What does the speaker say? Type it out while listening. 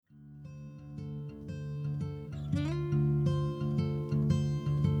Welcome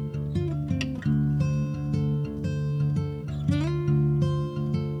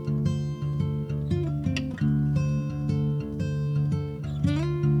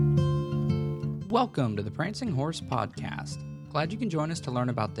to the Prancing Horse Podcast. Glad you can join us to learn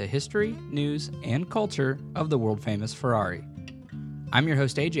about the history, news, and culture of the world-famous Ferrari. I'm your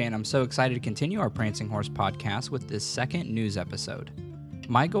host AJ, and I'm so excited to continue our Prancing Horse Podcast with this second news episode.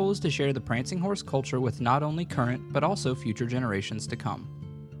 My goal is to share the Prancing Horse culture with not only current, but also future generations to come.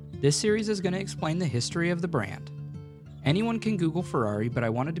 This series is going to explain the history of the brand. Anyone can Google Ferrari, but I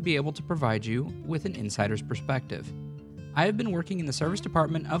wanted to be able to provide you with an insider's perspective. I have been working in the service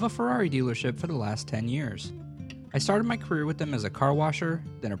department of a Ferrari dealership for the last 10 years. I started my career with them as a car washer,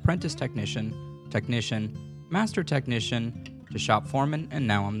 then apprentice technician, master technician, to shop foreman, and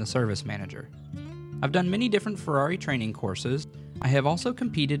now I'm the service manager. I've done many different Ferrari training courses. I have also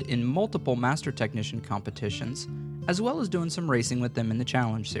competed in multiple master technician competitions, as well as doing some racing with them in the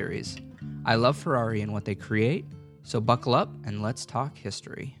Challenge Series. I love Ferrari and what they create, so buckle up and let's talk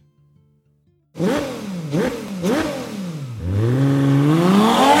history.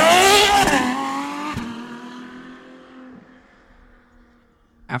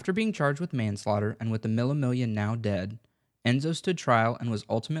 After being charged with manslaughter and with the Mille Miglia now dead, Enzo stood trial and was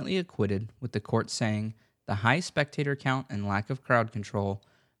ultimately acquitted, with the court saying the high spectator count and lack of crowd control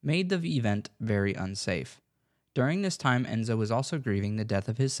made the event very unsafe. During this time, Enzo was also grieving the death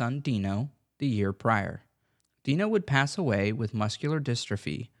of his son Dino the year prior. Dino would pass away with muscular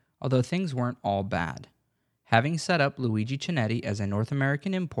dystrophy, although things weren't all bad. Having set up Luigi Chinetti as a North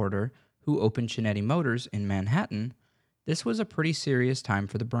American importer who opened Chinetti Motors in Manhattan, this was a pretty serious time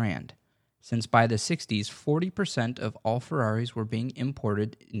for the brand, since by the 60s, 40% of all Ferraris were being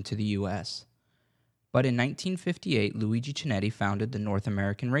imported into the U.S. But in 1958, Luigi Chinetti founded the North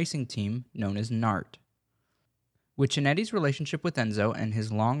American racing team known as NART. With Chinetti's relationship with Enzo and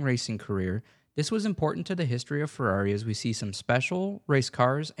his long racing career, this was important to the history of Ferrari, as we see some special race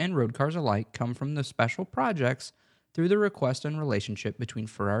cars and road cars alike come from the special projects through the request and relationship between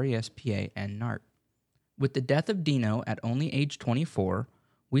Ferrari SPA and NART. With the death of Dino at only age 24,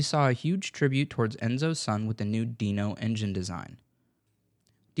 we saw a huge tribute towards Enzo's son with the new Dino engine design.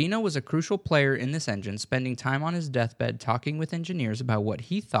 Dino was a crucial player in this engine, spending time on his deathbed talking with engineers about what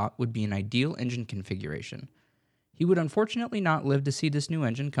he thought would be an ideal engine configuration. He would unfortunately not live to see this new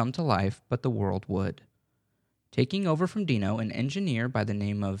engine come to life, but the world would. Taking over from Dino, an engineer by the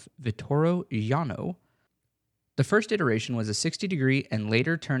name of Vittorio Giano, the first iteration was a 60-degree and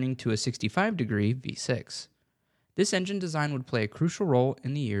later turning to a 65-degree V6. This engine design would play a crucial role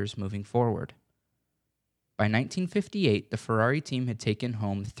in the years moving forward. By 1958, the Ferrari team had taken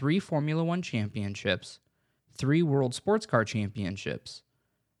home 3 Formula One championships, 3 World Sports Car championships,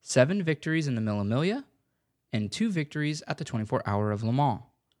 7 victories in the Mille Miglia, and 2 victories at the 24 Hour of Le Mans.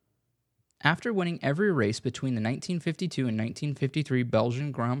 After winning every race between the 1952 and 1953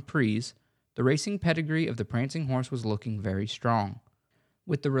 Belgian Grand Prix, the racing pedigree of the Prancing Horse was looking very strong.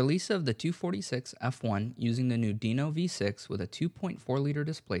 With the release of the 246 F1 using the new Dino V6 with a 2.4-liter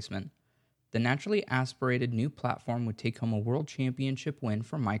displacement, the naturally aspirated new platform would take home a World Championship win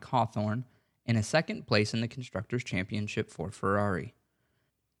for Mike Hawthorne and a second place in the Constructors' Championship for Ferrari.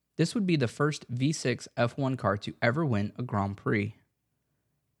 This would be the first V6 F1 car to ever win a Grand Prix.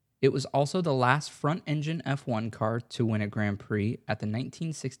 It was also the last front-engine F1 car to win a Grand Prix at the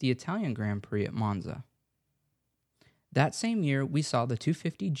 1960 Italian Grand Prix at Monza. That same year, we saw the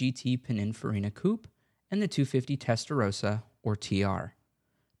 250 GT Pininfarina Coupe and the 250 Testarossa, or TR.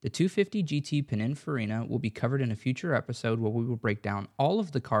 The 250 GT Pininfarina will be covered in a future episode where we will break down all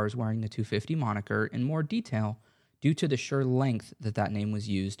of the cars wearing the 250 moniker in more detail due to the sheer length that name was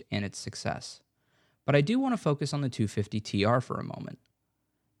used and its success. But I do want to focus on the 250 TR for a moment.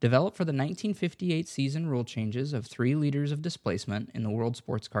 Developed for the 1958 season rule changes of 3 liters of displacement in the World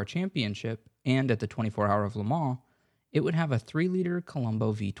Sports Car Championship and at the 24 Hour of Le Mans, it would have a 3-liter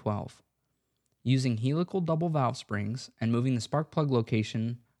Colombo V12. Using helical double valve springs and moving the spark plug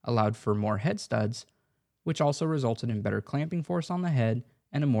location allowed for more head studs, which also resulted in better clamping force on the head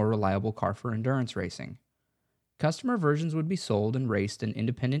and a more reliable car for endurance racing. Customer versions would be sold and raced in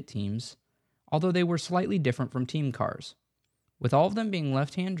independent teams, although they were slightly different from team cars. With all of them being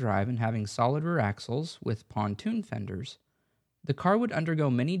left-hand drive and having solid rear axles with pontoon fenders, the car would undergo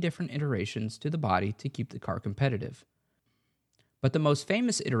many different iterations to the body to keep the car competitive. But the most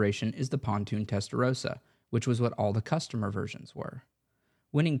famous iteration is the pontoon Testarossa, which was what all the customer versions were.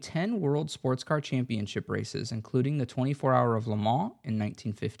 Winning 10 World Sports Car Championship races, including the 24 Hour of Le Mans in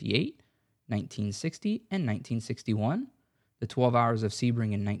 1958, 1960, and 1961, the 12 Hours of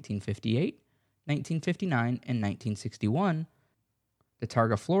Sebring in 1958, 1959, and 1961, the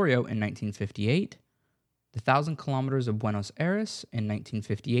Targa Florio in 1958, the 1,000 Kilometers of Buenos Aires in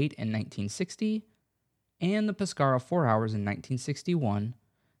 1958 and 1960, and the Pescara 4 Hours in 1961.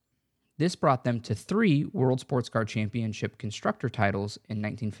 This brought them to 3 World Sports Car Championship constructor titles in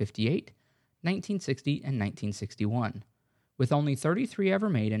 1958, 1960, and 1961. With only 33 ever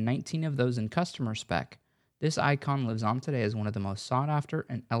made and 19 of those in customer spec, this icon lives on today as one of the most sought-after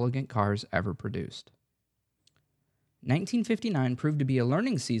and elegant cars ever produced. 1959 proved to be a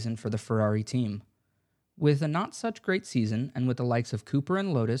learning season for the Ferrari team. With a not-such-great season, and with the likes of Cooper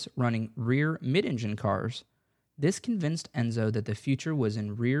and Lotus running rear mid-engine cars, this convinced Enzo that the future was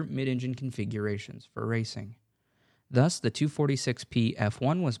in rear mid-engine configurations for racing. Thus, the 246P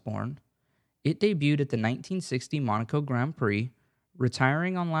F1 was born. It debuted at the 1960 Monaco Grand Prix,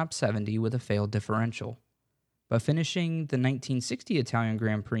 retiring on lap 70 with a failed differential. But finishing the 1960 Italian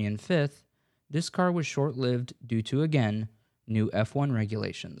Grand Prix in 5th, this car was short-lived due to, again, new F1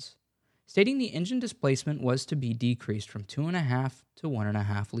 regulations, stating the engine displacement was to be decreased from 2.5 to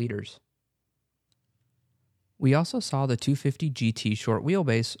 1.5 liters. We also saw the 250 GT short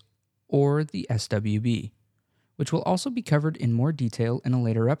wheelbase, or the SWB, which will also be covered in more detail in a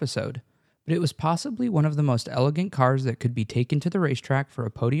later episode, but it was possibly one of the most elegant cars that could be taken to the racetrack for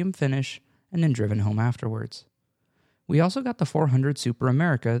a podium finish and then driven home afterwards. We also got the 400 Super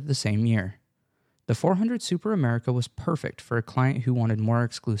America the same year. The 400 Super America was perfect for a client who wanted more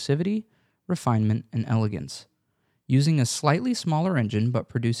exclusivity, refinement, and elegance. Using a slightly smaller engine but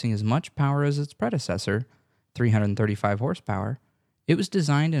producing as much power as its predecessor, 335 horsepower, it was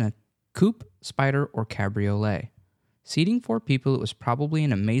designed in a coupe, spider, or cabriolet. Seating 4 people, it was probably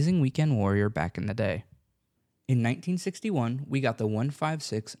an amazing weekend warrior back in the day. In 1961, we got the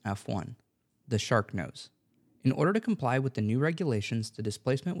 156 F1, the Shark Nose. In order to comply with the new regulations, the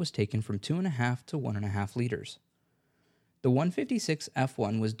displacement was taken from 2.5 to 1.5 liters. The 156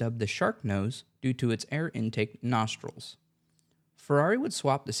 F1 was dubbed the Shark Nose due to its air intake nostrils. Ferrari would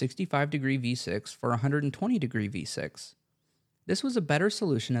swap the 65-degree V6 for a 120-degree V6. This was a better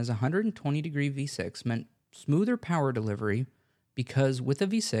solution as a 120-degree V6 meant smoother power delivery because with a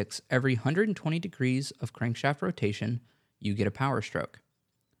V6, every 120 degrees of crankshaft rotation, you get a power stroke.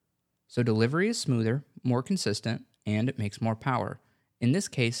 So delivery is smoother, more consistent, and it makes more power. In this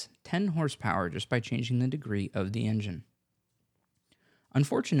case, 10 horsepower just by changing the degree of the engine.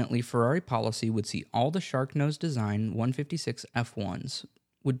 Unfortunately, Ferrari policy would see all the Shark Nose design 156 F1s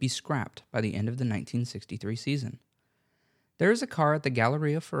would be scrapped by the end of the 1963 season. There is a car at the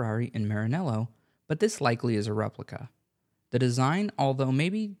Galleria Ferrari in Maranello, but this likely is a replica. The design, although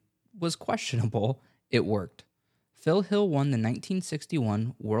maybe was questionable, it worked. Phil Hill won the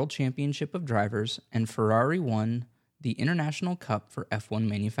 1961 World Championship of Drivers, and Ferrari won the International Cup for F1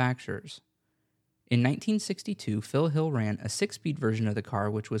 manufacturers. In 1962, Phil Hill ran a 6-speed version of the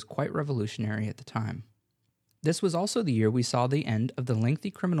car, which was quite revolutionary at the time. This was also the year we saw the end of the lengthy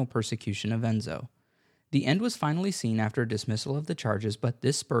criminal persecution of Enzo. The end was finally seen after dismissal of the charges, but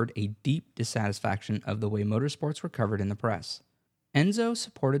this spurred a deep dissatisfaction of the way motorsports were covered in the press. Enzo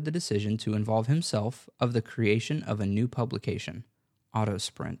supported the decision to involve himself of the creation of a new publication,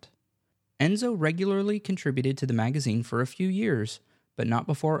 Autosprint. Enzo regularly contributed to the magazine for a few years, but not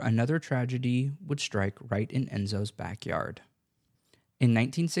before another tragedy would strike right in Enzo's backyard. In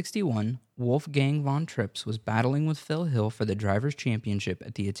 1961, Wolfgang von Trips was battling with Phil Hill for the Drivers' Championship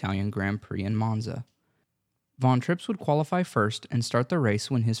at the Italian Grand Prix in Monza. Von Trips would qualify first and start the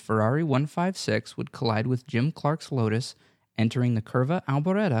race when his Ferrari 156 would collide with Jim Clark's Lotus, entering the Curva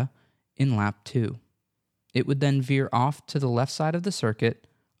Alboreta in lap 2. It would then veer off to the left side of the circuit,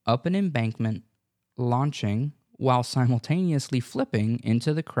 up an embankment, launching, while simultaneously flipping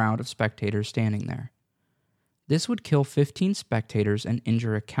into the crowd of spectators standing there. This would kill 15 spectators and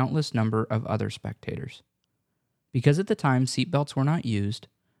injure a countless number of other spectators. Because at the time seatbelts were not used,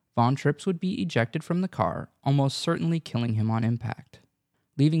 Von Trips would be ejected from the car, almost certainly killing him on impact.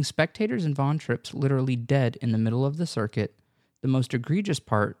 Leaving spectators and Von Trips literally dead in the middle of the circuit, the most egregious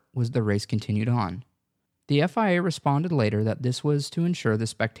part was the race continued on. The FIA responded later that this was to ensure the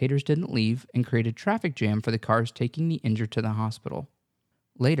spectators didn't leave and created traffic jam for the cars taking the injured to the hospital.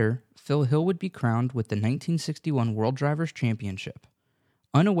 Later, Phil Hill would be crowned with the 1961 World Drivers' Championship,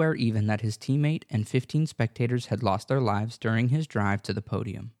 unaware even that his teammate and 15 spectators had lost their lives during his drive to the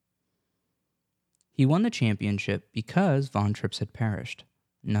podium. He won the championship because Von Trips had perished,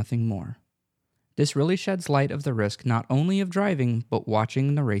 nothing more. This really sheds light of the risk not only of driving, but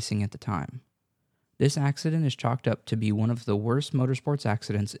watching the racing at the time. This accident is chalked up to be one of the worst motorsports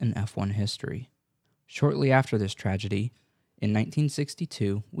accidents in F1 history. Shortly after this tragedy, in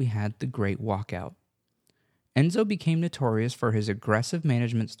 1962, we had the Great Walkout. Enzo became notorious for his aggressive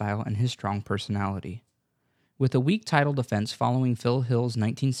management style and his strong personality. With a weak title defense following Phil Hill's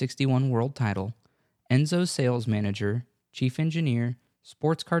 1961 world title, Enzo's sales manager, chief engineer,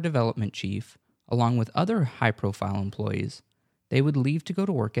 sports car development chief, along with other high-profile employees, they would leave to go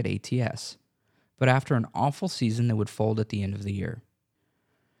to work at ATS. But after an awful season, they would fold at the end of the year.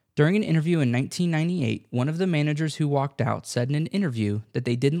 During an interview in 1998, one of the managers who walked out said in an interview that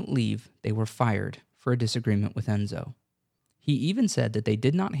they didn't leave, they were fired for a disagreement with Enzo. He even said that they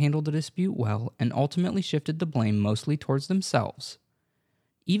did not handle the dispute well and ultimately shifted the blame mostly towards themselves,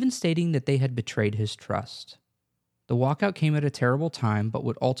 even stating that they had betrayed his trust. The walkout came at a terrible time, but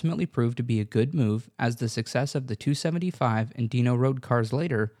would ultimately prove to be a good move, as the success of the 275 and Dino road cars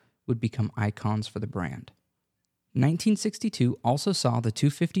later would become icons for the brand. 1962 also saw the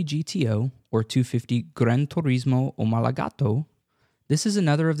 250 GTO, or 250 Gran Turismo Homologato. This is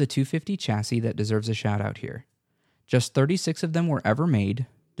another of the 250 chassis that deserves a shout out here. Just 36 of them were ever made,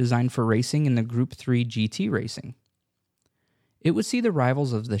 designed for racing in the Group 3 GT racing. It would see the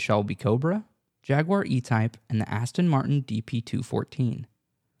rivals of the Shelby Cobra, Jaguar E-Type, and the Aston Martin DP214.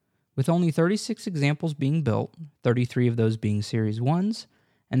 With only 36 examples being built, 33 of those being Series 1s,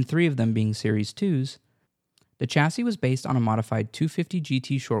 and 3 of them being Series 2s, the chassis was based on a modified 250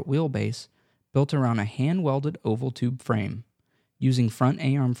 GT short wheelbase built around a hand-welded oval tube frame, using front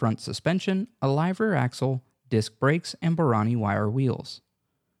A-arm front suspension, a live rear axle, disc brakes, and Borrani wire wheels.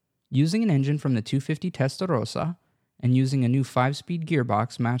 Using an engine from the 250 Testarossa, and using a new 5-speed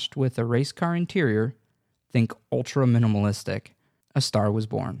gearbox matched with a race car interior, think ultra minimalistic, a star was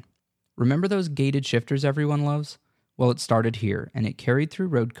born. Remember those gated shifters everyone loves? Well, it started here, and it carried through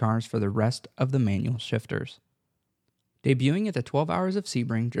road cars for the rest of the manual shifters. Debuting at the 12 Hours of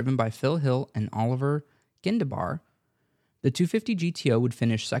Sebring, driven by Phil Hill and Oliver Gindebar, the 250 GTO would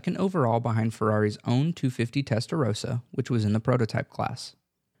finish second overall behind Ferrari's own 250 Testarossa, which was in the prototype class.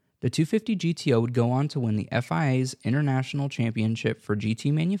 The 250 GTO would go on to win the FIA's International Championship for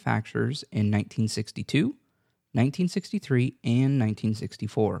GT manufacturers in 1962, 1963, and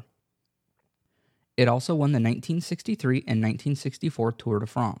 1964. It also won the 1963 and 1964 Tour de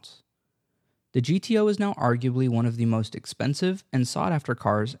France. The GTO is now arguably one of the most expensive and sought-after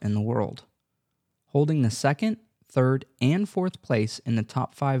cars in the world, holding the second, third, and fourth place in the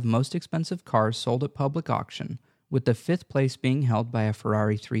top 5 most expensive cars sold at public auction, with the 5th place being held by a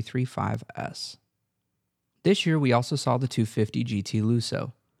Ferrari 335S. This year, we also saw the 250 GT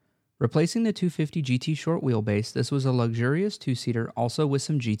Lusso. Replacing the 250 GT short wheelbase, this was a luxurious 2-seater also with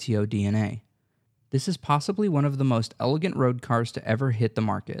some GTO DNA. This is possibly one of the most elegant road cars to ever hit the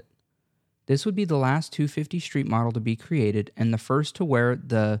market. This would be the last 250 street model to be created and the first to wear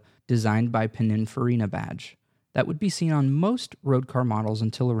the Designed by Pininfarina badge. That would be seen on most road car models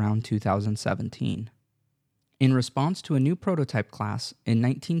until around 2017. In response to a new prototype class, in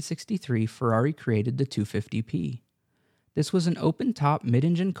 1963, Ferrari created the 250p. This was an open-top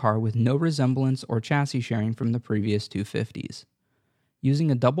mid-engine car with no resemblance or chassis sharing from the previous 250s.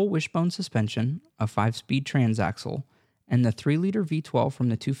 Using a double wishbone suspension, a 5-speed transaxle, and the 3-liter V12 from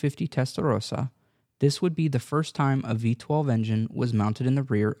the 250 Testarossa, this would be the first time a V12 engine was mounted in the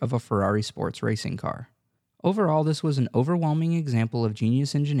rear of a Ferrari sports racing car. Overall, this was an overwhelming example of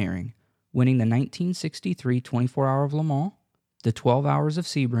genius engineering, winning the 1963 24 Hour of Le Mans, the 12 Hours of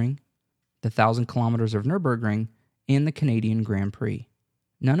Sebring, the 1,000 kilometers of Nürburgring, and the Canadian Grand Prix.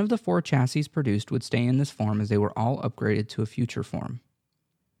 None of the 4 chassis produced would stay in this form as they were all upgraded to a future form.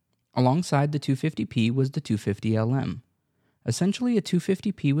 Alongside the 250p was the 250LM, essentially a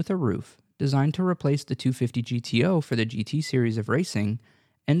 250p with a roof. Designed to replace the 250 GTO for the GT series of racing,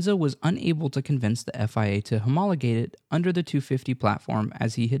 Enzo was unable to convince the FIA to homologate it under the 250 platform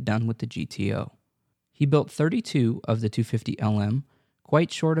as he had done with the GTO. He built 32 of the 250LM,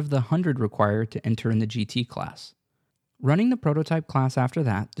 quite short of the 100 required to enter in the GT class. Running the prototype class after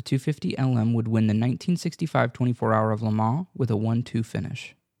that, the 250LM would win the 1965 24 Hour of Le Mans with a 1-2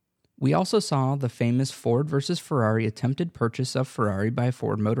 finish. We also saw the famous Ford versus Ferrari attempted purchase of Ferrari by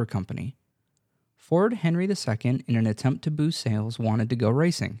Ford Motor Company. Ford Henry II, in an attempt to boost sales, wanted to go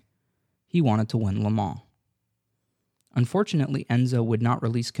racing. He wanted to win Le Mans. Unfortunately, Enzo would not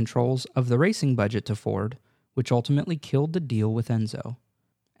release controls of the racing budget to Ford, which ultimately killed the deal with Enzo.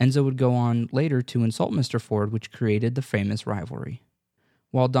 Enzo would go on later to insult Mr. Ford, which created the famous rivalry.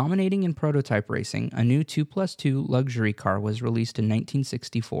 While dominating in prototype racing, a new 2+2 luxury car was released in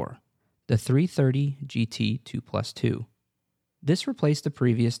 1964, the 330 GT 2+2. This replaced the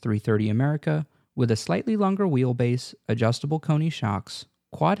previous 330 America, with a slightly longer wheelbase, adjustable Koni shocks,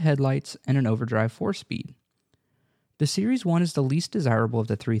 quad headlights, and an overdrive 4-speed. The Series 1 is the least desirable of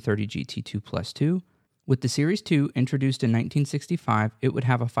the 330 GT2 Plus 2. With the Series 2 introduced in 1965, it would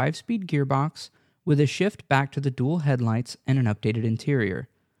have a 5-speed gearbox with a shift back to the dual headlights and an updated interior,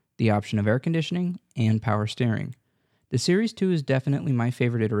 the option of air conditioning, and power steering. The Series 2 is definitely my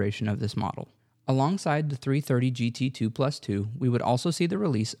favorite iteration of this model. Alongside the 330 GT2 Plus 2, we would also see the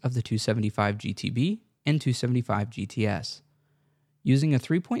release of the 275 GTB and 275 GTS. Using a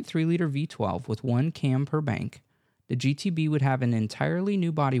 3.3-liter V12 with one cam per bank, the GTB would have an entirely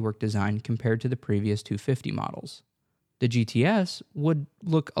new bodywork design compared to the previous 250 models. The GTS would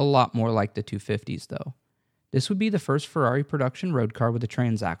look a lot more like the 250s though. This would be the first Ferrari production road car with a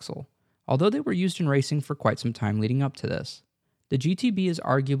transaxle, although they were used in racing for quite some time leading up to this. The GTB is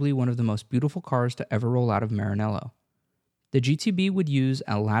arguably one of the most beautiful cars to ever roll out of Maranello. The GTB would use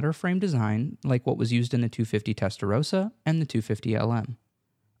a ladder frame design like what was used in the 250 Testarossa and the 250 LM.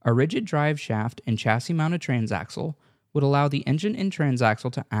 A rigid drive shaft and chassis-mounted transaxle would allow the engine and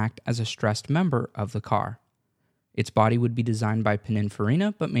transaxle to act as a stressed member of the car. Its body would be designed by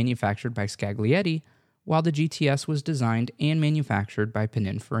Pininfarina but manufactured by Scaglietti, while the GTS was designed and manufactured by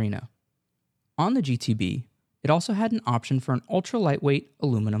Pininfarina. On the GTB, it also had an option for an ultra-lightweight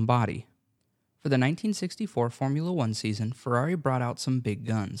aluminum body. For the 1964 Formula One season, Ferrari brought out some big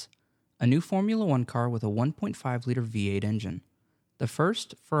guns. A new Formula One car with a 1.5-liter V8 engine. The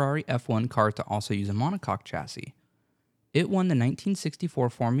first Ferrari F1 car to also use a monocoque chassis. It won the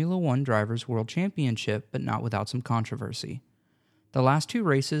 1964 Formula One Drivers' World Championship, but not without some controversy. The last two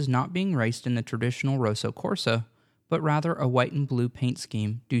races not being raced in the traditional Rosso Corsa, but rather a white and blue paint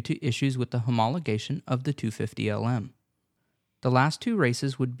scheme due to issues with the homologation of the 250 LM. The last two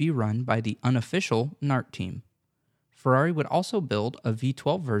races would be run by the unofficial NART team. Ferrari would also build a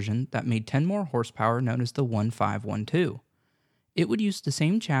V12 version that made 10 more horsepower known as the 1512. It would use the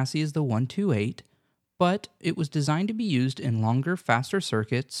same chassis as the 128, but it was designed to be used in longer, faster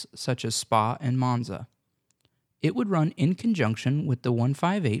circuits such as Spa and Monza. It would run in conjunction with the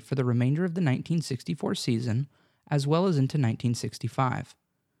 158 for the remainder of the 1964 season, as well as into 1965.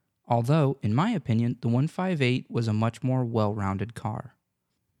 Although, in my opinion, the 158 was a much more well-rounded car.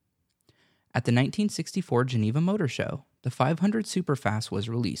 At the 1964 Geneva Motor Show, the 500 Superfast was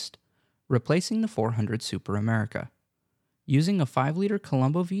released, replacing the 400 Super America. Using a 5-liter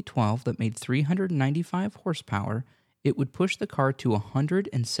Colombo V12 that made 395 horsepower, it would push the car to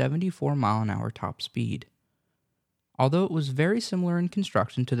 174 mile-an-hour top speed. Although it was very similar in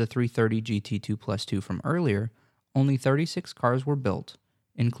construction to the 330 GT2 Plus 2 from earlier, only 36 cars were built,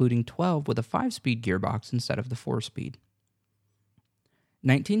 including 12 with a 5-speed gearbox instead of the 4-speed.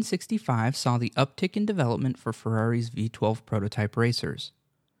 1965 saw the uptick in development for Ferrari's V12 prototype racers.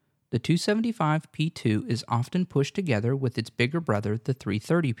 The 275 P2 is often pushed together with its bigger brother, the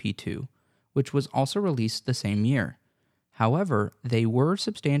 330 P2, which was also released the same year. However, they were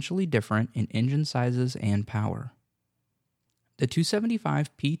substantially different in engine sizes and power. The 275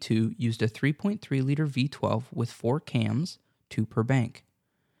 P2 used a 3.3-liter V12 with 4 cams, 2 per bank.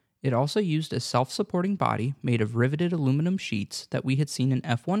 It also used a self-supporting body made of riveted aluminum sheets that we had seen in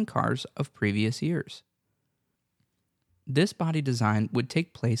F1 cars of previous years. This body design would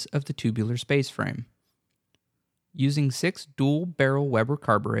take place of the tubular space frame. Using 6 dual-barrel Weber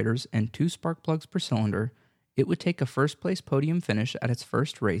carburetors and 2 spark plugs per cylinder, it would take a first-place podium finish at its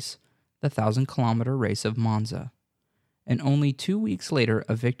first race, the 1,000-kilometer race of Monza, and only 2 weeks later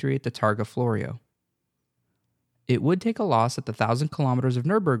a victory at the Targa Florio. It would take a loss at the 1,000 kilometers of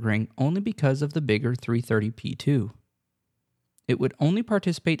Nürburgring only because of the bigger 330 P2. It would only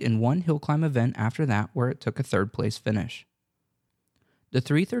participate in one hill climb event after that where it took a third-place finish. The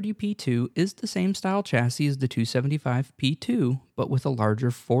 330 P2 is the same style chassis as the 275 P2, but with a larger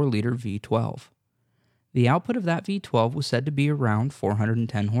 4-liter V12. The output of that V12 was said to be around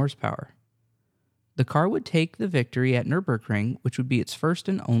 410 horsepower. The car would take the victory at Nürburgring, which would be its first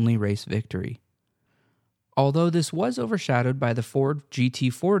and only race victory. Although this was overshadowed by the Ford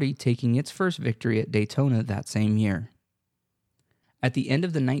GT40 taking its first victory at Daytona that same year. At the end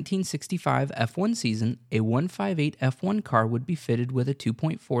of the 1965 F1 season, a 158 F1 car would be fitted with a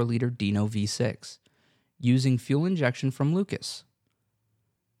 2.4-liter Dino V6, using fuel injection from Lucas.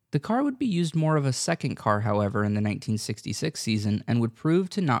 The car would be used more of a second car, however, in the 1966 season and would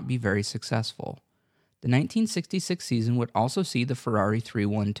prove to not be very successful. The 1966 season would also see the Ferrari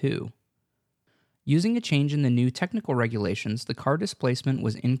 312. Using a change in the new technical regulations, the car displacement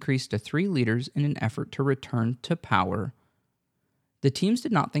was increased to 3 liters in an effort to return to power. The teams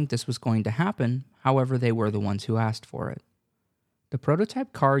did not think this was going to happen, however they were the ones who asked for it. The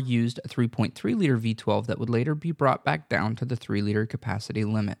prototype car used a 3.3-liter V12 that would later be brought back down to the 3-liter capacity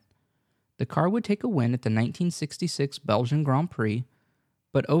limit. The car would take a win at the 1966 Belgian Grand Prix,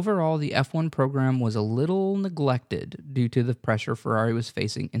 but overall the F1 program was a little neglected due to the pressure Ferrari was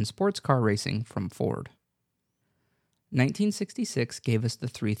facing in sports car racing from Ford. 1966 gave us the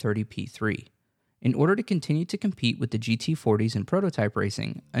 330 P3. In order to continue to compete with the GT40s in prototype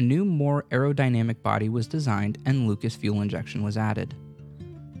racing, a new, more aerodynamic body was designed and Lucas fuel injection was added.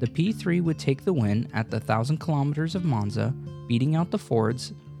 The P3 would take the win at the 1,000 kilometers of Monza, beating out the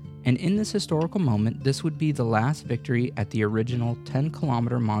Fords, and in this historical moment, this would be the last victory at the original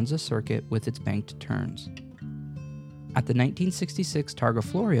 10-kilometer Monza circuit with its banked turns. At the 1966 Targa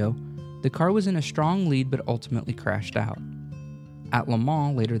Florio, the car was in a strong lead but ultimately crashed out. At Le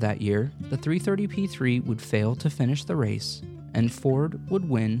Mans later that year, the 330 P3 would fail to finish the race, and Ford would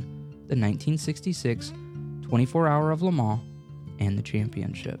win the 1966 24-Hour of Le Mans and the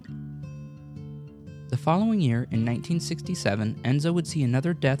championship. The following year, in 1967, Enzo would see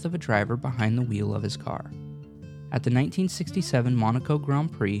another death of a driver behind the wheel of his car. At the 1967 Monaco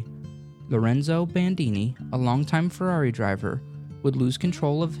Grand Prix, Lorenzo Bandini, a longtime Ferrari driver, would lose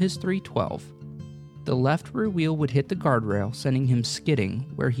control of his 312. The left rear wheel would hit the guardrail, sending him skidding,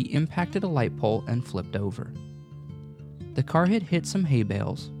 where he impacted a light pole and flipped over. The car had hit some hay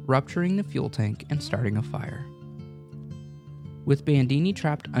bales, rupturing the fuel tank and starting a fire. With Bandini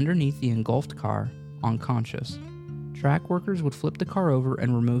trapped underneath the engulfed car, unconscious, track workers would flip the car over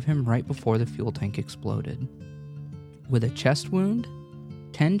and remove him right before the fuel tank exploded. With a chest wound,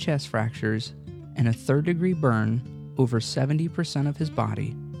 10 chest fractures, and a third-degree burn over 70% of his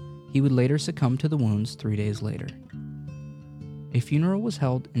body, he would later succumb to the wounds 3 days later. A funeral was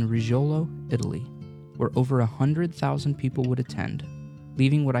held in Rizzolo, Italy, where over 100,000 people would attend,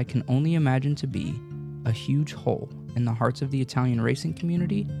 leaving what I can only imagine to be a huge hole in the hearts of the Italian racing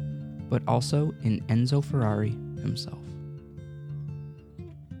community, but also in Enzo Ferrari himself.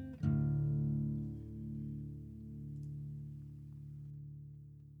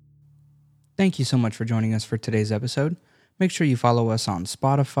 Thank you so much for joining us for today's episode. Make sure you follow us on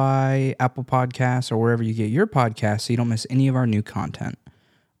Spotify, Apple Podcasts, or wherever you get your podcasts so you don't miss any of our new content.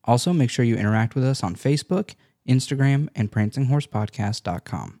 Also, make sure you interact with us on Facebook, Instagram, and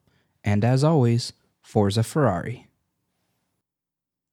PrancingHorsePodcast.com. And as always, Forza Ferrari.